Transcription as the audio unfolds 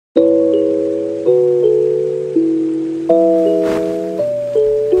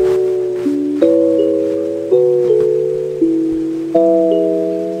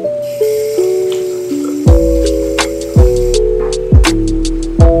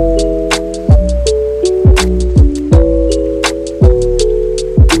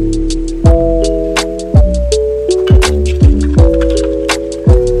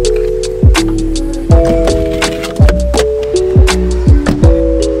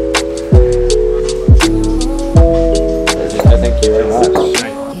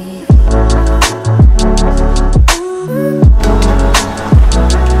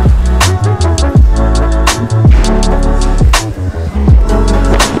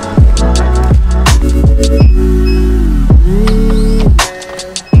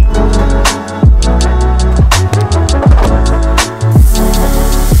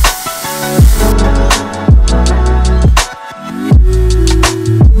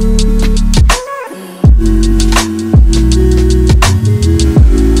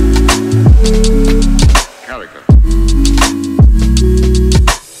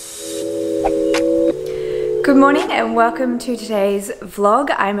welcome to today's vlog.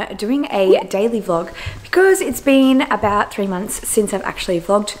 I'm doing a daily vlog because it's been about 3 months since I've actually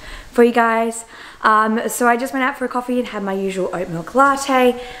vlogged for you guys. So I just went out for a coffee and had my usual oat milk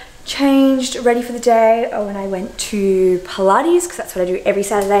latte, changed, ready for the day. Oh, and I went to Pilates because that's what I do every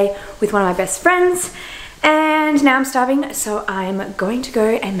Saturday with one of my best friends. And now I'm starving, so I'm going to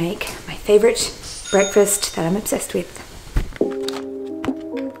go and make my favorite breakfast that I'm obsessed with.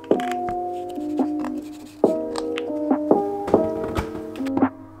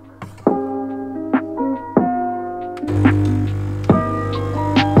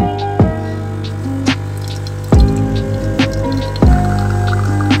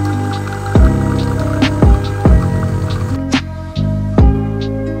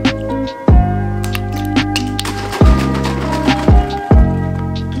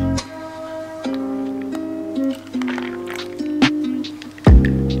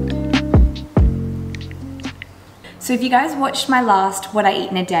 So if you guys watched my last What I Eat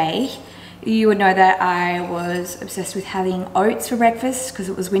in a Day, you would know that I was obsessed with having oats for breakfast because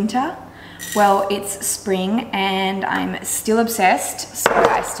it was winter. Well, it's spring and I'm still obsessed, so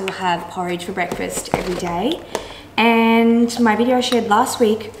I still have porridge for breakfast every day. And my video I shared last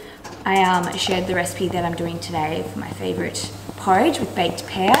week, I shared the recipe that I'm doing today for my favorite porridge with baked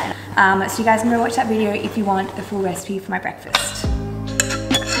pear. So you guys can go watch that video if you want the full recipe for my breakfast.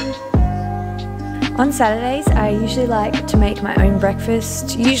 On Saturdays, I usually like to make my own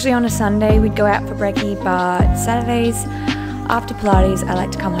breakfast. Usually on a Sunday, we'd go out for brekkie, but Saturdays, after Pilates, I like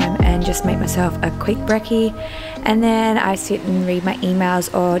to come home and just make myself a quick brekkie. And then I sit and read my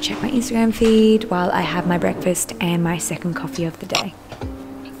emails or check my Instagram feed while I have my breakfast and my second coffee of the day.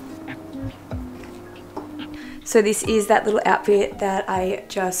 So this is that little outfit that I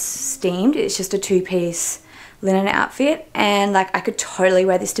just steamed. It's just a 2-piece linen outfit, and like I could totally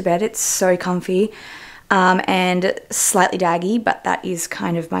wear this to bed. It's so comfy and slightly daggy, but that is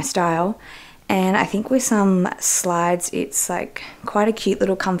kind of my style. And I think with some slides, it's like quite a cute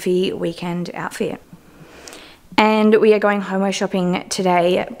little comfy weekend outfit. And we are going homeware shopping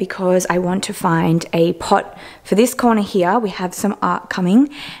today because I want to find a pot for this corner here. We have some art coming,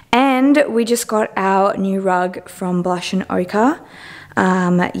 and we just got our new rug from Blush and Ochre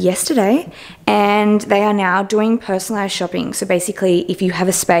yesterday, and they are now doing personalized shopping. So basically, if you have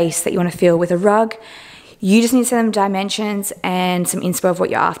a space that you want to fill with a rug, you just need to send them dimensions and some inspo of what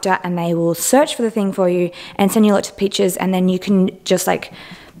you're after, and they will search for the thing for you and send you lots of pictures, and then you can just like,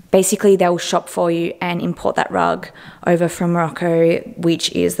 basically they'll shop for you and import that rug over from Morocco,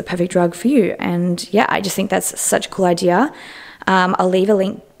 which is the perfect rug for you. And yeah, I just think that's such a cool idea. I'll leave a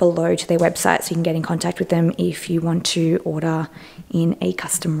link below to their website so you can get in contact with them if you want to order in a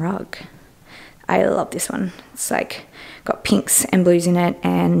custom rug. I love this one. It's like got pinks and blues in it,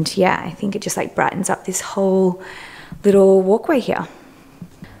 and yeah, I think it just like brightens up this whole little walkway here.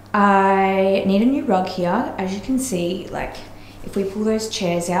 I need a new rug here. As you can see, like if we pull those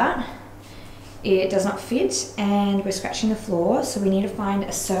chairs out, it does not fit and we're scratching the floor, so we need to find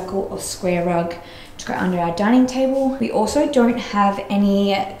a circle or square rug to go under our dining table. We also don't have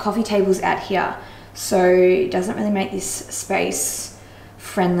any coffee tables out here, so it doesn't really make this space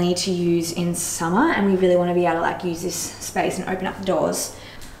friendly to use in summer, and we really want to be able to like use this space and open up the doors.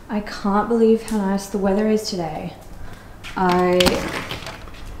 I can't believe how nice the weather is today. I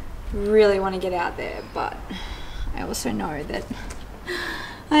really want to get out there, but I also know that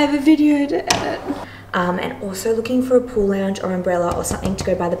I have a video to edit. And also looking for a pool lounge or umbrella or something to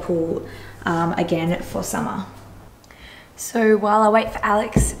go by the pool again for summer. So while I wait for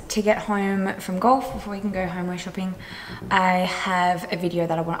Alex to get home from golf before we can go homeware shopping, I have a video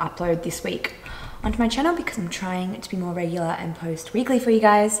that I want to upload this week onto my channel because I'm trying to be more regular and post weekly for you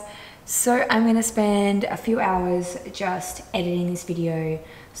guys. So I'm going to spend a few hours just editing this video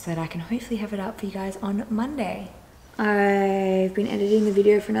so that I can hopefully have it up for you guys on Monday. I've been editing the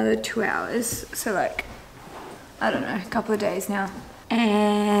video for another 2 hours, so like, I don't know, a couple of days now.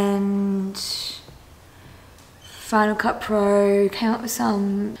 And Final Cut Pro came up with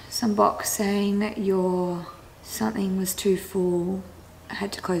some box saying that your something was too full, I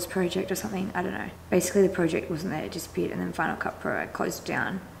had to close project or something, I don't know. Basically the project wasn't there, it disappeared, and then Final Cut Pro, I closed it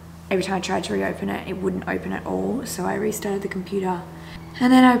down. Every time I tried to reopen it, it wouldn't open at all, so I restarted the computer.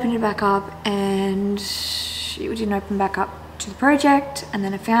 And then I opened it back up and it didn't open back up to the project, and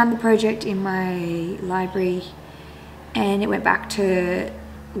then I found the project in my library and it went back to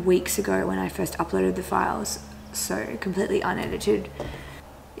weeks ago when I first uploaded the files, so completely unedited.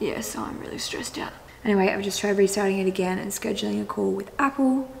 Yeah, so I'm really stressed out. Anyway, I've just tried restarting it again and scheduling a call with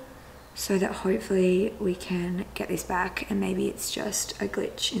Apple so that hopefully we can get this back, and maybe it's just a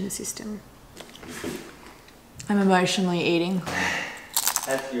glitch in the system. I'm emotionally eating.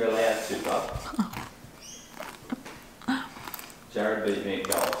 As you're allowed to, bub. Jared beat me at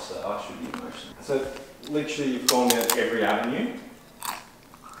golf, so I should be emotional. So literally you've gone down every avenue?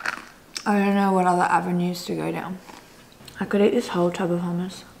 I don't know what other avenues to go down. I could eat this whole tub of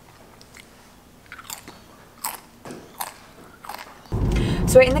hummus.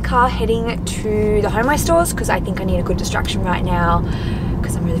 So we're in the car heading to the homeware stores because I think I need a good distraction right now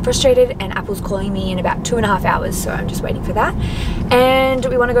because I'm really frustrated and Apple's calling me in about 2.5 hours, so I'm just waiting for that. And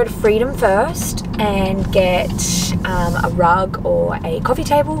we want to go to Freedom first and get a rug or a coffee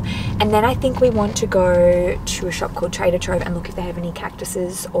table, and then I think we want to go to a shop called Trader Trove and look if they have any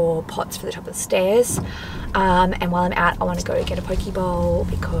cactuses or pots for the top of the stairs. And while I'm out, I want to go get a poke bowl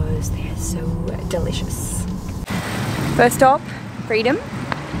because they're so delicious. First stop, Freedom.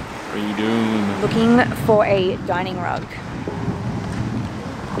 Freedom. Looking for a dining rug.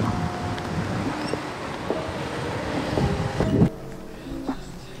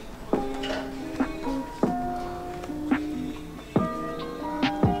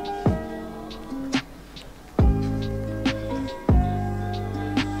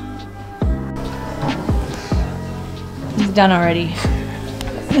 It's done already.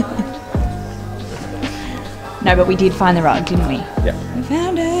 No, but we did find the rug, didn't we? Yeah. We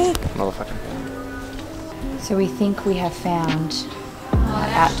found it. Motherfucker. So we think we have found our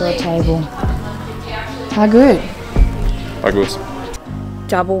outdoor table. How good. I guess.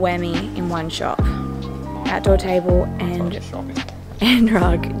 Double whammy in one shop. Outdoor table and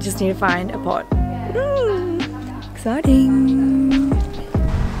rug. Just need to find a pot. Exciting.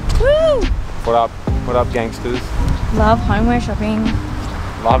 Woo! What up gangsters? Love homeware shopping.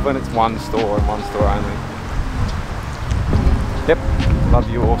 Love when it's one store and one store only. Yep, love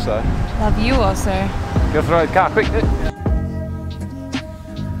you also. Love you also. Go throw the car, quick.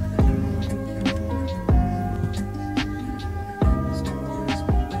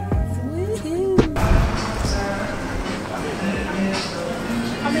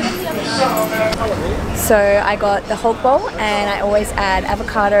 So I got the Hulk bowl and I always add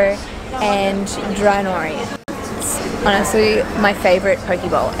avocado and dry nori. It's honestly my favorite poke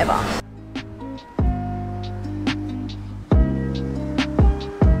bowl ever.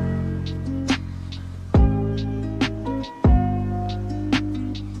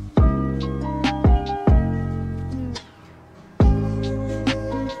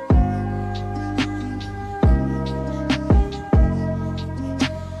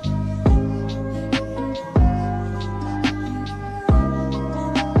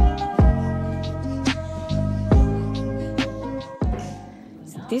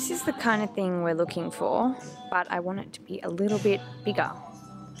 This is the kind of thing we're looking for, but I want it to be a little bit bigger.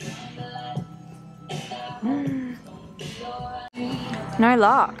 No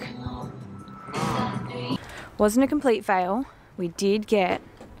luck. Wasn't a complete fail. We did get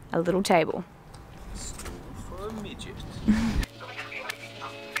a little table. For a midget.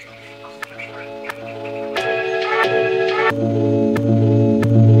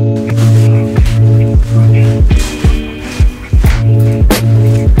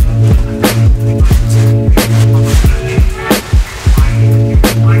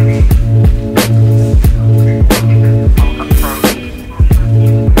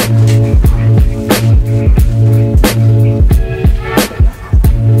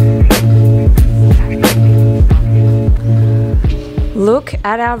 Look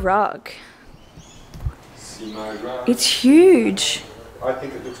at our rug. It's huge. I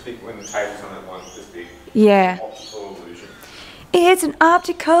think it looks big when the table's on that one, this big. Yeah. Optical illusion. It's an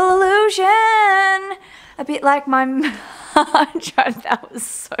optical illusion. A bit like my hard drive. That was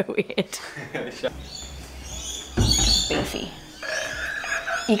so weird. Beefy.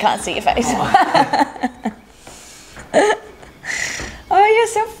 You can't see your face. Oh, you're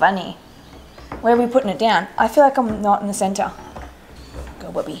so funny. Where are we putting it down? I feel like I'm not in the center.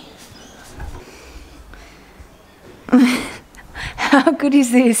 Go, Bobby. How good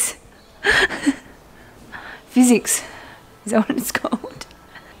is this? Physics. Is that what it's called?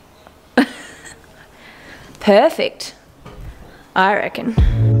 Perfect. I reckon.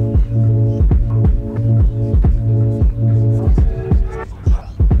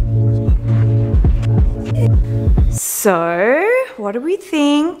 So, what do we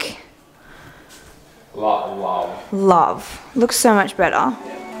think? Love. Love. Looks so much better.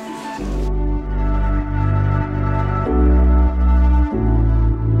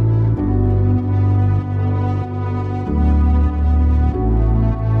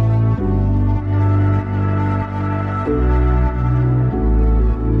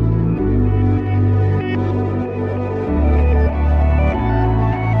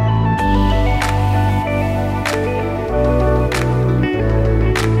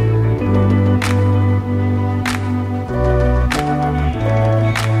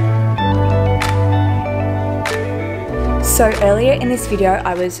 So earlier in this video,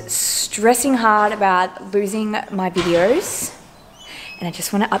 I was stressing hard about losing my videos. And I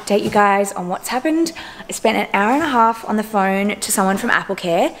just want to update you guys on what's happened. I spent an hour and a half on the phone to someone from Apple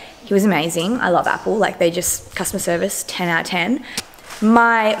Care. He was amazing. I love Apple. Like, they just, customer service, 10 out of 10.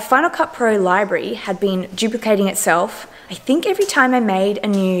 My Final Cut Pro library had been duplicating itself. I think every time I made a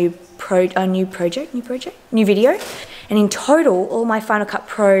new video. And in total, all my Final Cut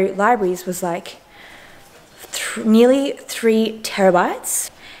Pro libraries was like nearly 3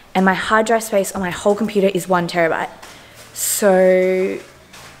 terabytes. And my hard drive space on my whole computer is 1 terabyte. So,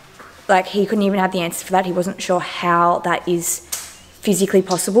 like, he couldn't even have the answer for that. He wasn't sure how that is physically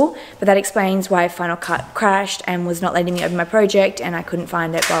possible, but that explains why Final Cut crashed and was not letting me open my project, and I couldn't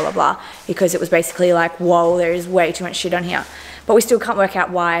find it, blah, blah, blah, because it was basically like, whoa, there is way too much shit on here. But we still can't work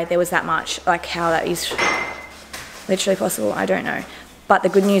out why there was that much, like how that is literally possible, I don't know. But the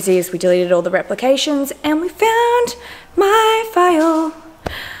good news is we deleted all the replications and we found my file.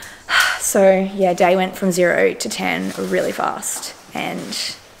 So yeah, day went from 0 to 10 really fast,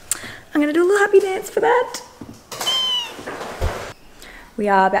 and I'm gonna do a little happy dance for that. We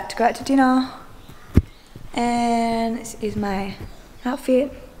are about to go out to dinner, and this is my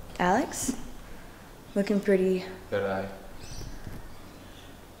outfit. Alex, looking pretty. Good.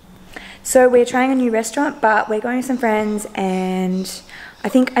 So we're trying a new restaurant, but we're going with some friends, and I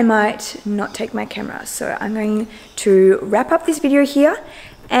think I might not take my camera. So I'm going to wrap up this video here.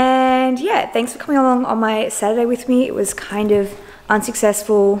 And yeah, thanks for coming along on my Saturday with me. It was kind of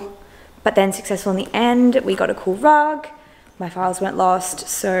unsuccessful, but then successful in the end. We got a cool rug. My files weren't lost,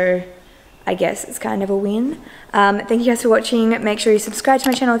 so I guess it's kind of a win. Thank you guys for watching. Make sure you subscribe to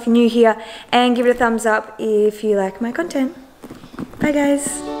my channel if you're new here, and give it a thumbs up if you like my content. Bye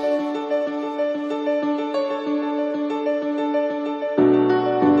guys.